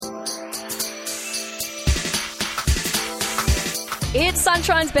It's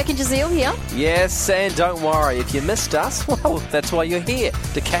Sunshine's Becky Jazeel here. Yes, and don't worry, if you missed us, well, that's why you're here,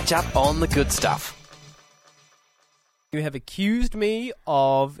 to catch up on the good stuff. You have accused me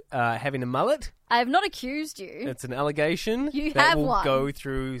of having a mullet. I have not accused you. It's an allegation. You that have will one. go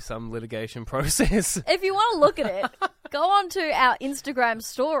through some litigation process. If you want to look at it, go on to our Instagram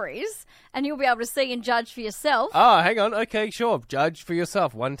stories and you'll be able to see and judge for yourself. Oh, hang on. Okay, sure. Judge for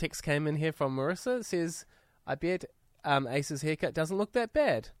yourself. One text came in here from Marissa. It says, I bet Ace's haircut doesn't look that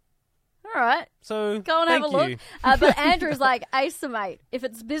bad. All right. So, Go and have a look. But Andrew's like, Asa, mate, if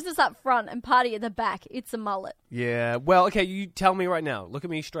it's business up front and party at the back, it's a mullet. Yeah. Well, okay, you tell me right now. Look at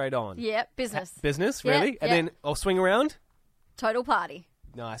me straight on. Yeah, business. Business, Yeah, really? And yeah. then I'll swing around? Total party.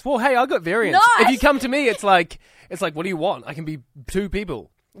 Nice. Well, hey, I got variants. Nice! If you come to me, it's like, what do you want? I can be two people.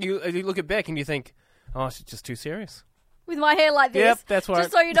 You look at Beck and you think, oh, she's just too serious. With my hair like this. Yep, that's right.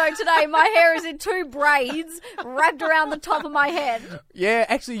 Just so you know, today my hair is in two braids wrapped around the top of my head. Yeah,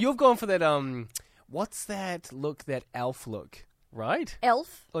 actually, you've gone for that, what's that look, that elf look, right?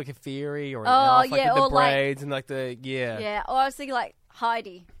 Elf? Like a fairy or an Oh, elf, like yeah, with the or like- braids and like the, Yeah. Oh, I was thinking like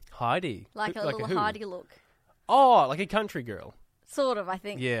Heidi. Heidi. Like a little who? Heidi look. Oh, like a country girl. Sort of, I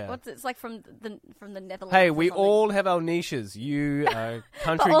think. Yeah. It's like from the Netherlands. Hey, or we something. all have our niches. You, But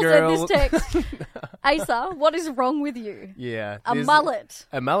country also girl. this text. Asa, what is wrong with you? Yeah. A there's- mullet.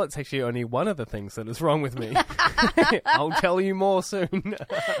 A mullet's actually only one of the things that is wrong with me. I'll tell you more soon.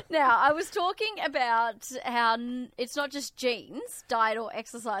 Now, I was talking about how it's not just genes, diet or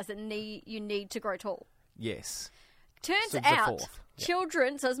exercise that you need to grow tall. Yes. Turns So the out, fourth. Yeah.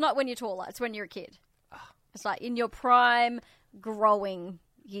 children, so it's not when you're taller, it's when you're a kid. It's like in your prime growing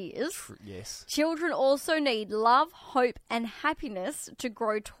years. Yes. Children also need love, hope, and happiness to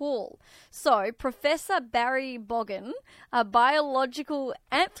grow tall. So, Professor Barry Bogan, a biological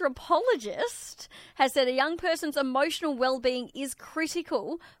anthropologist, has said a young person's emotional well-being is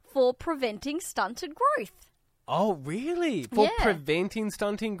critical for preventing stunted growth. Oh, really? For Yeah. preventing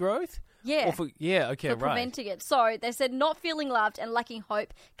stunting growth? Yeah. Or okay, For right. preventing it. So they said not feeling loved and lacking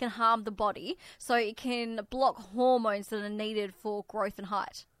hope can harm the body. So it can block hormones that are needed for growth and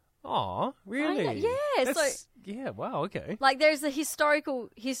height. Oh, really? yeah, yeah, wow, okay. Like there's a historical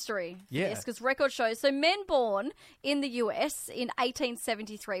history for Yeah. this because record shows. So men born in the US in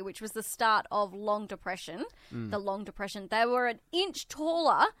 1873, which was the start of Long Depression, the Long Depression, they were an inch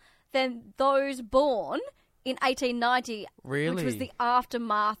taller than those born in 1890, Really? which was the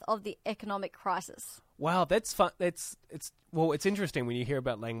aftermath of the economic crisis. Wow, that's fun. It's interesting when you hear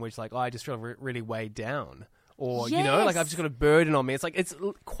about language like, oh, I just feel really weighed down. Or, like Yes. I've just got a burden on me. It's like,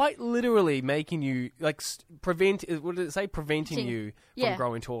 quite literally making you, like, what did it say? Preventing you Yeah. from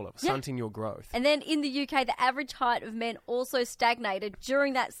growing taller, stunting your growth. And then in the UK, the average height of men also stagnated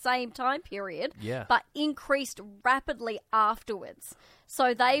during that same time period, Yeah. but increased rapidly afterwards.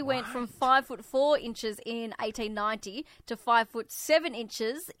 So they went from 5'4" in 1890 to 5'7"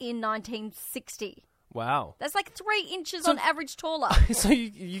 in 1960. Wow. That's like 3 inches on average taller. So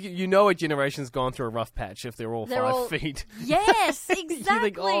you know a generation's gone through a rough patch if they're all 5 feet. Yes, exactly. You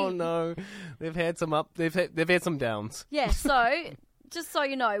think, oh no, they've had some downs. Yeah, so just so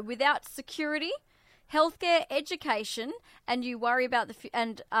you know, without security, healthcare, education, and you worry about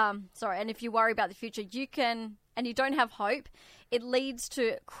and if you worry about the future, and you don't have hope, it leads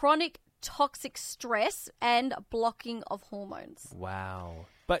to chronic toxic stress and blocking of hormones. Wow.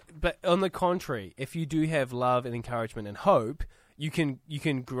 But on the contrary, if you do have love and encouragement and hope, you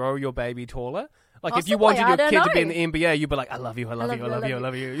can grow your baby taller. Like if you Possibly, wanted I your don't kid to be know. in the NBA, you'd be like, I love you, I love you, I love you, I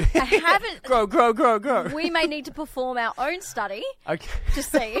love you. I haven't. Grow. We may need to perform our own study Okay. to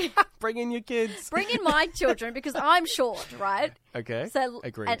see. Bring in your kids. Bring in my children because I'm short, right? Okay. So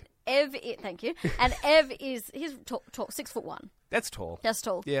Agreed. And thank you. And Ev he's tall, 6'1". That's tall. That's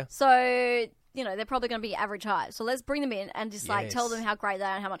tall. Yeah. So, they're probably going to be average height. So let's bring them in and just tell Yes. them how great they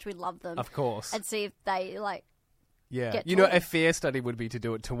are and how much we love them. Of course. And see if they Yeah. get You know, taller. a fair study would be to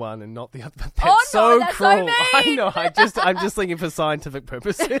do it to one and not the other. That's Oh, no, so that's so cruel. mean. I know. I'm just thinking for scientific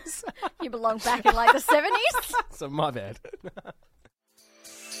purposes. You belong back in the 70s. So my bad.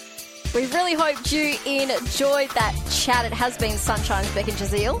 We really hoped you enjoyed that chat. It has been Sunshine's Beck and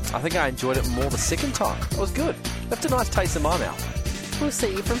Jazeel. I think I enjoyed it more the second time. It was good. Left a nice taste in my mouth. We'll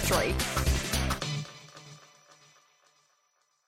see you from 3.